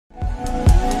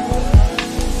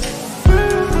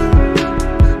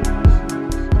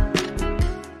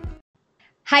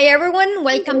Hi, everyone.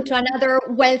 Welcome to another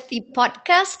Wealthy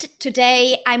podcast.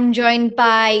 Today, I'm joined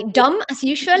by Dom, as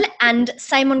usual, and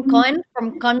Simon Cohen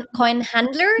from Cohen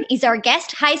Handler is our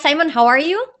guest. Hi, Simon. How are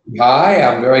you? Hi,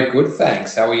 I'm very good,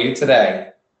 thanks. How are you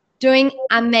today? Doing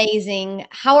amazing.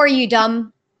 How are you,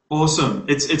 Dom? Awesome.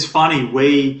 It's funny.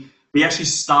 We actually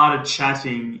started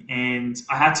chatting, and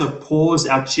I had to pause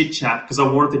our chit chat because I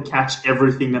wanted to catch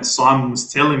everything that Simon was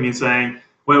telling me, saying,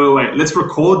 "Wait, let's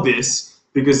record this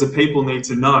because the people need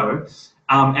to know."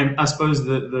 And I suppose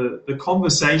the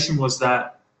conversation was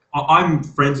that I'm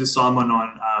friends with Simon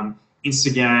on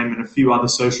Instagram and a few other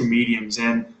social mediums,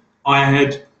 and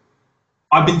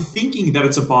I've been thinking that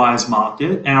it's a buyer's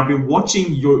market, and I've been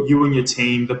watching you and your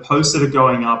team, the posts that are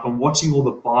going up, and watching all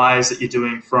the buys that you're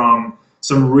doing from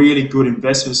some really good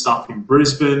investment stuff in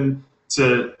Brisbane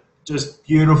to just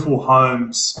beautiful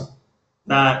homes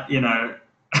that,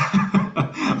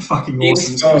 fucking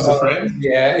awesome.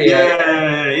 Yeah,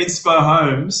 Inspo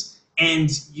Homes. And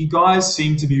you guys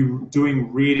seem to be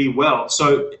doing really well.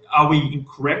 So are we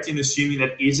incorrect in assuming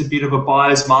that is a bit of a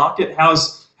buyer's market? How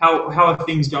are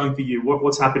things going for you?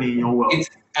 What's happening in your world? It's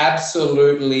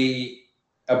absolutely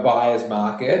a buyer's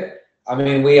market. I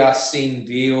mean, we are seeing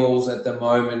deals at the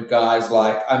moment, guys,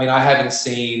 I haven't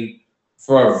seen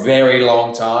for a very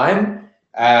long time.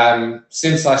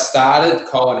 Since I started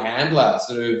Cohen Handler,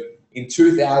 sort of in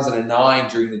 2009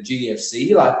 during the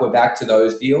GFC, we're back to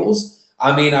those deals.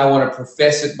 I mean, I want to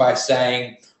preface it by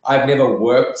saying I've never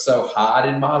worked so hard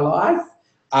in my life.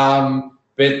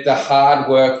 But the hard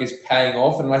work is paying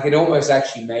off, and it almost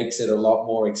actually makes it a lot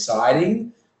more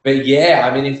exciting. But yeah,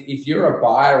 I mean, if you're a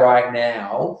buyer right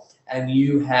now and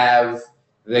you have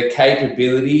the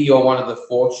capability, you're one of the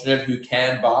fortunate who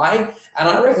can buy. And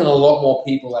I reckon a lot more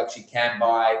people actually can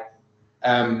buy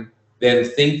than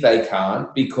think they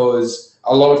can't, because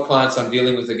a lot of clients I'm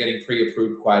dealing with are getting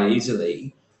pre-approved quite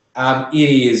easily. It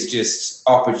is just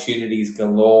opportunities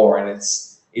galore, and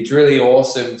it's really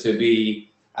awesome to be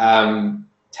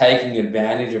taking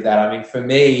advantage of that. I mean, for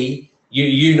me,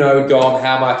 you know, Dom,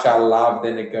 how much I love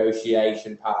the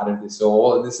negotiation part of this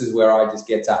all, and this is where I just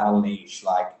get to unleash.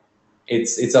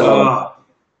 It's a lot.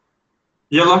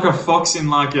 You're like a fox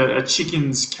in a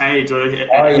chicken's cage or a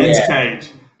hen's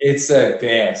cage. It's the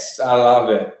best. I love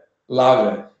it.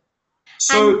 Love it.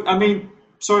 So, I mean,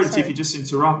 sorry, Tiffy, just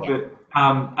interrupt, but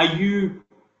do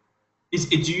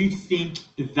you think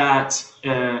that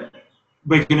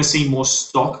we're going to see more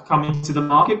stock coming to the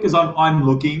market? Because I'm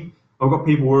looking, I've got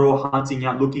people who are all hunting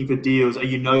out, looking for deals. Are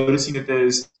you noticing that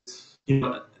there's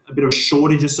a bit of a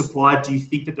shortage of supply? Do you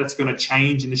think that that's going to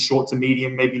change in the short to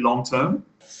medium, maybe long term?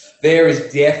 There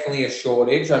is definitely a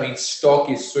shortage. I mean, stock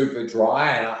is super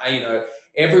dry, and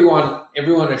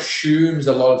everyone assumes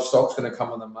a lot of stock's going to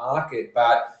come on the market.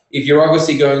 But if you're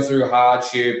obviously going through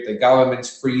hardship, the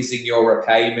government's freezing your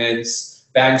repayments,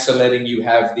 banks are letting you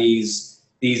have these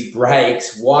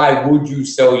breaks, why would you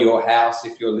sell your house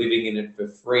if you're living in it for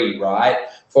free, right?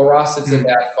 For us, it's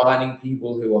about finding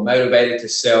people who are motivated to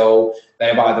sell.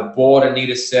 They've either bought and need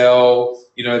to sell.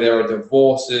 There are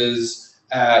divorces.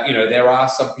 There are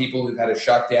some people who've had to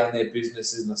shut down their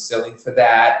businesses and are selling for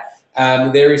that.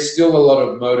 There is still a lot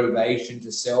of motivation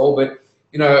to sell, but,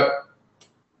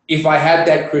 if I had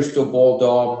that crystal ball,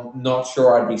 Dom, not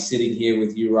sure I'd be sitting here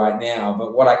with you right now.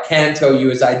 But what I can tell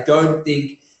you is I don't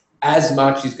think as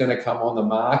much is going to come on the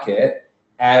market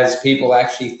as people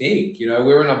actually think.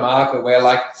 We're in a market where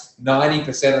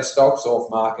 90% of stock's off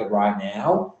market right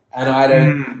now, and I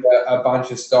don't see a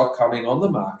bunch of stock coming on the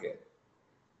market.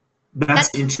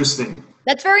 That's interesting.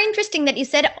 That's very interesting that you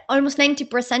said almost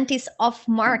 90% is off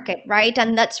market, right?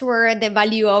 And that's where the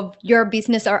value of your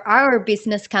business or our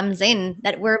business comes in,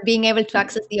 that we're being able to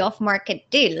access the off market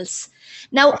deals.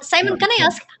 Now, Simon, can I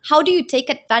ask, how do you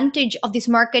take advantage of this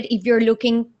market if you're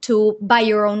looking to buy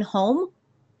your own home?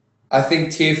 I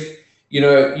think, Tiff,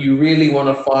 you really want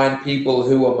to find people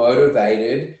who are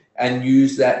motivated and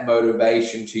use that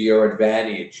motivation to your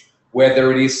advantage,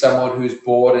 whether it is someone who's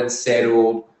bought and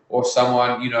settled, or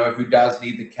someone, who does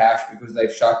need the cash because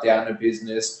they've shut down a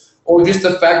business, or just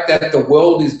the fact that the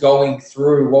world is going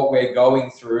through what we're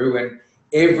going through, and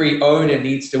every owner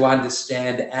needs to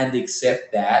understand and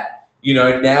accept that.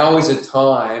 Now is a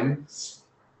time,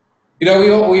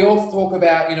 we all talk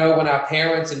about, when our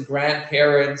parents and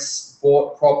grandparents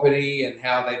bought property and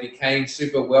how they became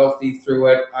super wealthy through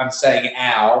it. I'm saying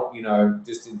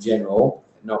just in general,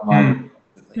 not mine.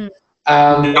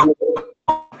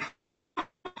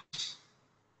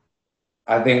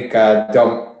 I think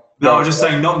Dom. No, I was just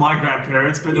saying not my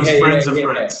grandparents, but those friends of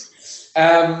friends.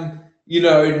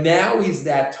 now is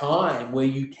that time where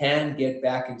you can get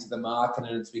back into the market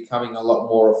and it's becoming a lot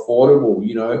more affordable.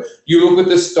 You look at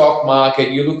the stock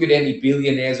market, you look at any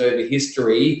billionaires over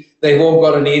history, they've all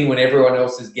gotten in when everyone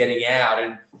else is getting out.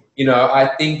 And,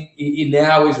 I think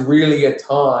now is really a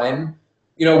time,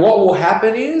 what will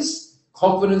happen is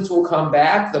confidence will come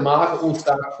back, the market will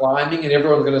start climbing, and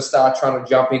everyone's going to start trying to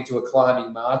jump into a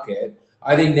climbing market.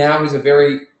 I think now is a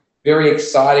very, very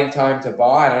exciting time to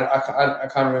buy. And I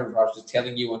can't remember if I was just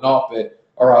telling you or not,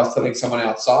 or I was telling someone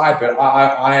outside, but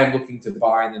I am looking to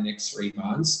buy in the next 3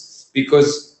 months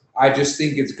because I just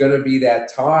think it's going to be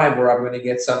that time where I'm going to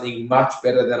get something much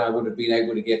better than I would have been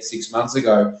able to get 6 months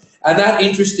ago. And that,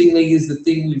 interestingly, is the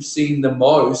thing we've seen the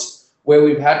most, where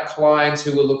we've had clients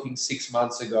who were looking 6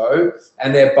 months ago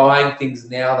and they're buying things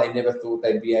now they never thought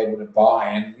they'd be able to buy.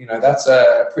 And, that's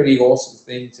a pretty awesome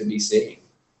thing to be seeing.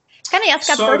 Can I ask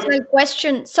a personal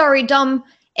question? Sorry, Dom,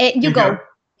 you go.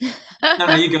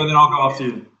 No, you go, then I'll go after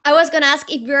you. I was going to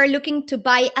ask if you're looking to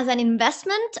buy as an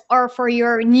investment or for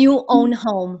your new own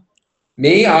home.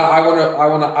 Me, I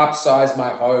want to upsize my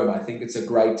home. I think it's a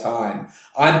great time.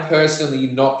 I'm personally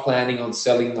not planning on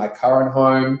selling my current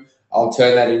home. I'll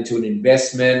turn that into an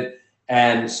investment.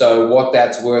 And so what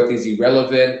that's worth is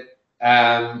irrelevant.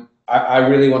 I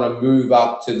really want to move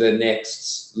up to the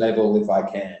next level if I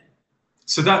can.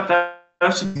 So that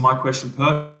actually my question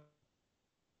personally.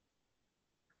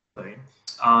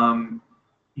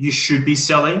 You should be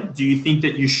selling. Do you think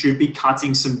that you should be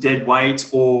cutting some dead weight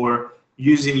or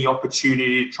using the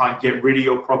opportunity to try and get rid of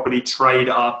your property, trade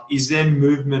up? Is there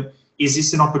movement? Is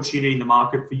this an opportunity in the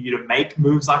market for you to make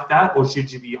moves like that? Or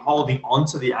should you be holding on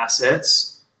to the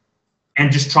assets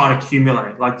and just trying to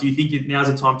accumulate? Like, do you think now's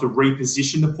the time to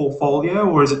reposition the portfolio,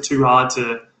 or is it too hard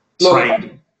to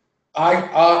trade?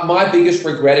 My biggest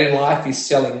regret in life is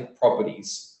selling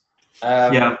properties.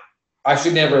 I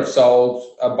should never have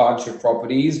sold a bunch of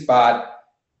properties, but,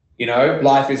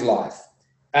 life is life.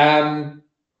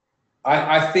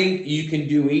 I think you can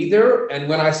do either. And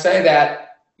when I say that,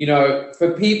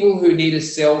 for people who need to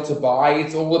sell to buy,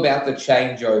 it's all about the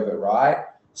changeover, right?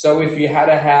 So if you had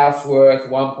a house worth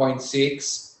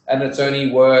 1.6 and it's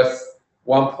only worth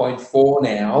 1.4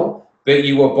 now, but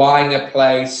you were buying a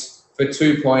place for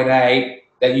 2.8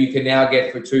 that you can now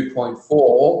get for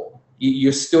 2.4,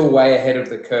 you're still way ahead of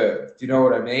the curve. Do you know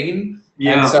what I mean?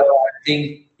 Yeah. And so I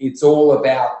think it's all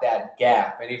about that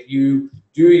gap. And if you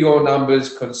do your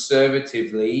numbers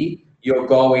conservatively, you're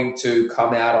going to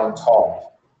come out on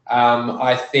top.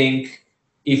 I think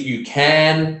if you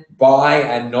can buy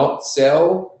and not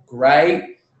sell,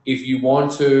 great. If you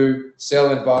want to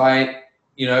sell and buy,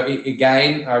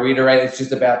 again, I reiterate, it's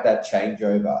just about that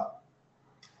changeover.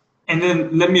 And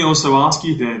then let me also ask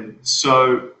you then,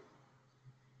 so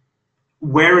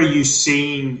where are you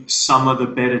seeing some of the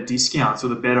better discounts or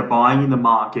the better buying in the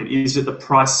market? Is it the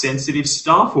price sensitive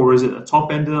stuff, or is it the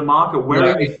top end of the market? Where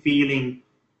are you feeling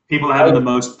people are having the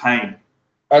most pain?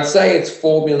 I'd say it's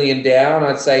 4 million down.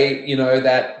 I'd say,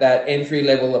 that entry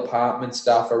level apartment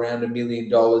stuff around $1 million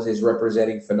is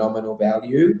representing phenomenal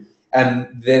value.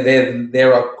 And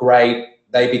they're great.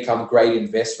 They become great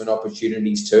investment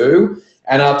opportunities too.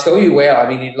 And I'll tell you where,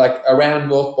 like around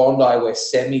North Bondi where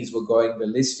semis were going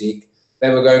ballistic, they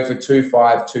were going for 2.5,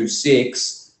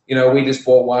 2.6. We just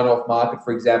bought one off market,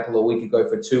 for example, a week ago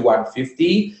for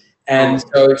 2.150. And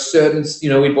so certain,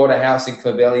 we bought a house in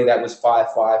Clovelly that was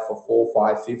 5.5 for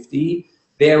 4.550.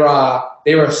 There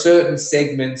are certain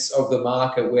segments of the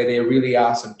market where there really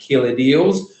are some killer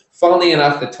deals. Funnily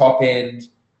enough, the top end,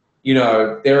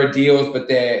 there are deals, but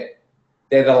they're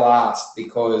the last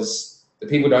because the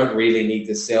people don't really need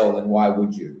to sell, and why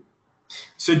would you?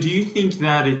 So do you think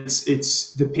that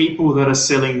it's the people that are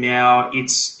selling now,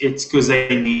 it's because they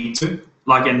need to,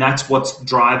 like, and that's what's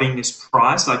driving this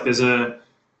price? Like there's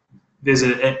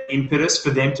an impetus for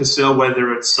them to sell,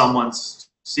 whether it's someone's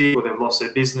sick or they've lost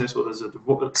their business or there's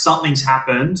something's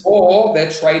happened. Or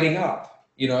they're trading up,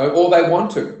 or they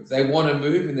want to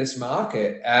move in this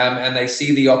market and they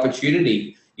see the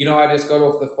opportunity. I just got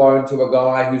off the phone to a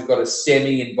guy who's got a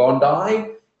semi in Bondi.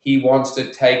 He wants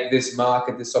to take this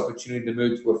opportunity to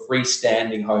move to a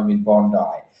freestanding home in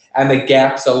Bondi. And the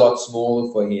gap's a lot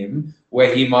smaller for him,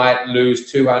 where he might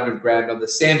lose 200 grand on the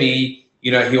semi,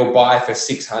 he'll buy for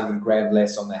 600 grand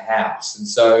less on the house. And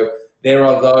so there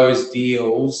are those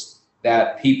deals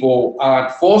that people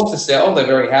aren't forced to sell. They're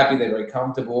very happy, they're very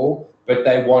comfortable, but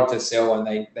they want to sell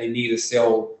and they need to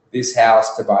sell this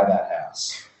house to buy that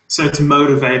house. So it's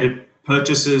motivated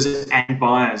purchasers and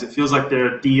buyers. It feels like there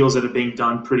are deals that are being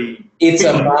done pretty... It's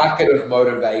a market of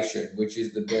motivation, which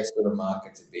is the best sort of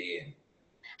market to be in.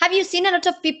 Have you seen a lot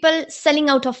of people selling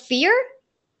out of fear?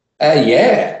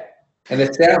 Yeah. And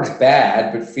it sounds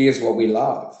bad, but fear is what we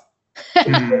love.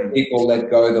 People let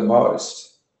go the most.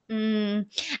 And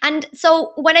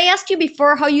so when I asked you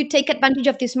before how you take advantage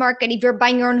of this market, if you're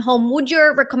buying your own home, would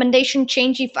your recommendation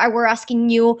change if I were asking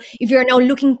you if you're now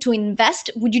looking to invest?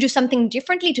 Would you do something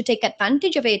differently to take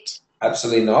advantage of it?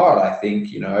 Absolutely not. I think,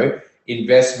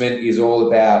 investment is all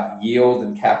about yield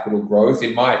and capital growth.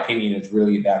 In my opinion, it's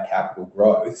really about capital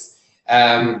growth.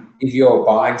 If you're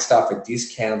buying stuff at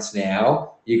discounts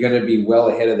now, you're going to be well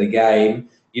ahead of the game.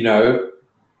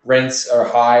 Rents are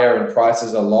higher and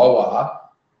prices are lower.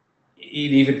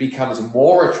 It even becomes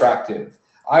more attractive.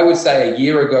 I would say a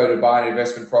year ago to buy an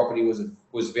investment property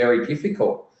was very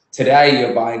difficult. Today,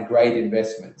 you're buying great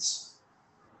investments.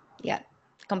 Yeah,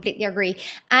 completely agree.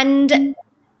 And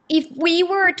if we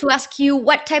were to ask you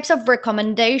what types of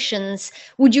recommendations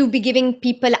would you be giving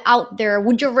people out there,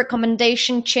 would your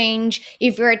recommendation change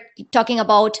if we're talking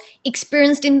about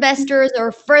experienced investors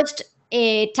or first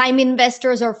time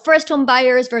investors or first home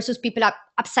buyers versus people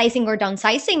upsizing or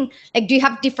downsizing? Like, do you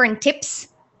have different tips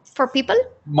for people?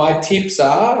 My tips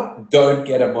are, don't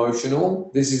get emotional.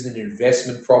 This is an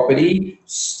investment property.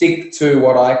 Stick to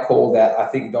what I call that. I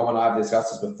think Dom and I have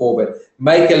discussed this before, but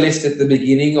make a list at the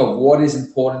beginning of what is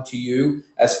important to you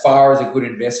as far as a good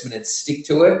investment and stick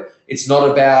to it. It's not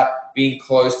about being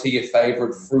close to your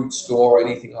favorite fruit store or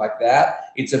anything like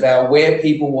that. It's about where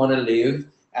people want to live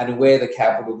and where the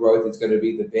capital growth is going to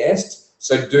be the best.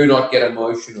 So do not get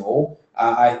emotional.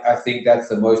 I think that's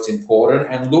the most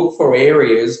important. And look for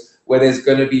areas where there's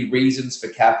going to be reasons for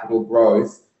capital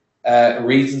growth,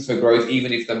 reasons for growth,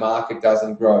 even if the market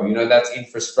doesn't grow. That's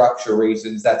infrastructure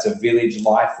reasons. That's a village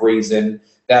life reason.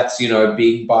 That's,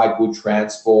 being by good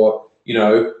transport.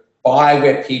 Buy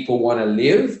where people want to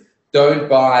live. Don't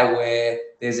buy where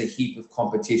there's a heap of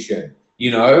competition.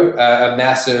 A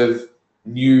massive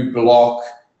new block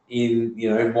in,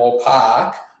 Moore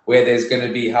Park, where there's going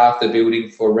to be half the building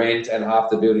for rent and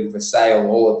half the building for sale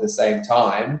all at the same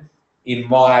time, in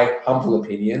my humble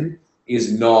opinion,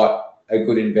 is not a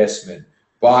good investment.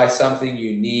 Buy something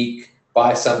unique,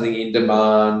 buy something in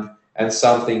demand, and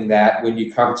something that when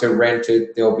you come to rent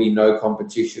it, there'll be no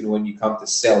competition. When you come to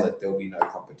sell it, there'll be no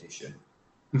competition.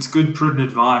 It's good, prudent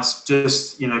advice.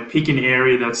 Just, pick an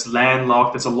area that's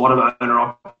landlocked, that's a lot of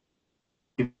owner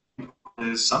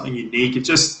occupiers, something unique. It's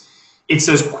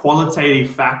those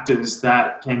qualitative factors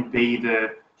that can be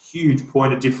the huge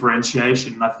point of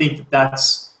differentiation. And I think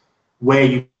that's where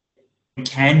you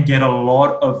can get a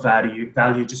lot of value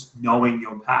just knowing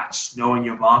your patch, knowing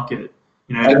your market,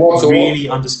 really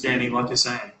understanding, like you're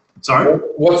saying. Sorry?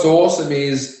 What's awesome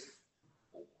is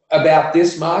about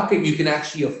this market, you can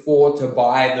actually afford to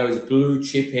buy those blue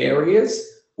chip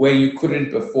areas where you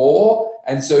couldn't before.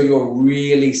 And so you're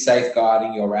really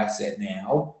safeguarding your asset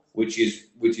now, which is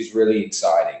really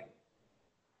exciting.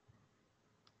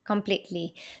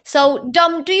 Completely. So,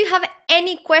 Dom, do you have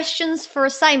any questions for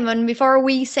Simon before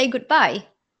we say goodbye?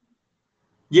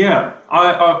 Yeah,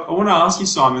 I want to ask you,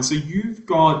 Simon, so you've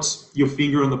got your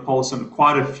finger on the pulse on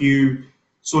quite a few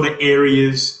sort of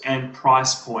areas and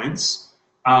price points.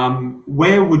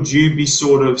 Where would you be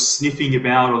sort of sniffing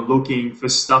about or looking for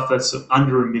stuff that's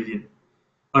under $1 million?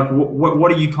 Like,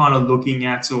 what are you kind of looking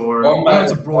at? Or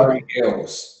it's a broad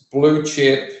hills, blue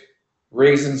chip,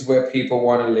 reasons where people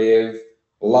want to live,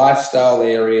 lifestyle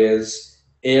areas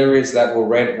that will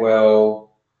rent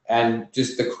well, and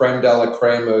just the creme de la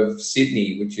creme of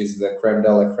Sydney, which is the creme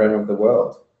de la creme of the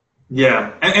world.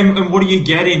 Yeah, and what do you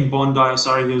get in Bondi or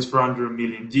Surrey Hills for under $1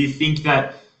 million? Do you think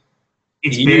that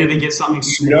it's better to get something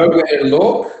small? You know where to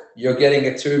look. You're getting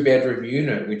a 2-bedroom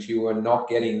unit, which you were not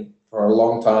getting for a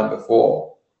long time before.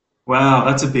 Wow,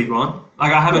 that's a big one.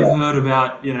 Like, I haven't heard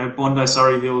about, Bondi,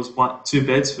 Surrey Hills, 2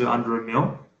 beds for under $1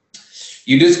 million.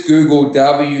 You just Google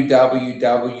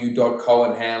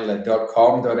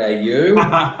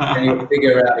www.cohenhandler.com.au and you'll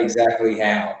figure out exactly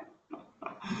how.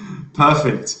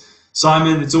 Perfect.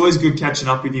 Simon, it's always good catching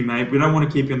up with you, mate. We don't want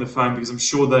to keep you on the phone because I'm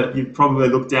sure that you've probably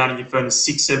looked down at your phone at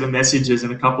 6-7 messages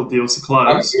and a couple of deals to close.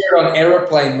 I'm here on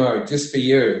aeroplane mode just for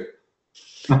you.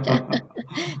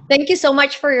 Thank you so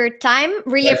much for your time.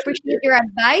 Really appreciate your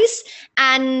advice.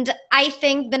 And I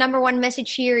think the number one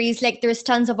message here is like there's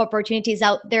tons of opportunities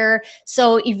out there.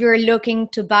 So if you're looking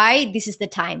to buy, this is the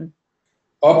time.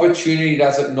 Opportunity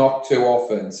doesn't knock too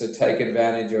often, so take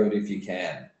advantage of it if you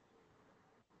can.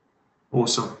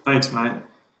 Awesome. Thanks, mate.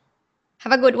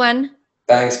 Have a good one.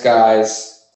 Thanks, guys.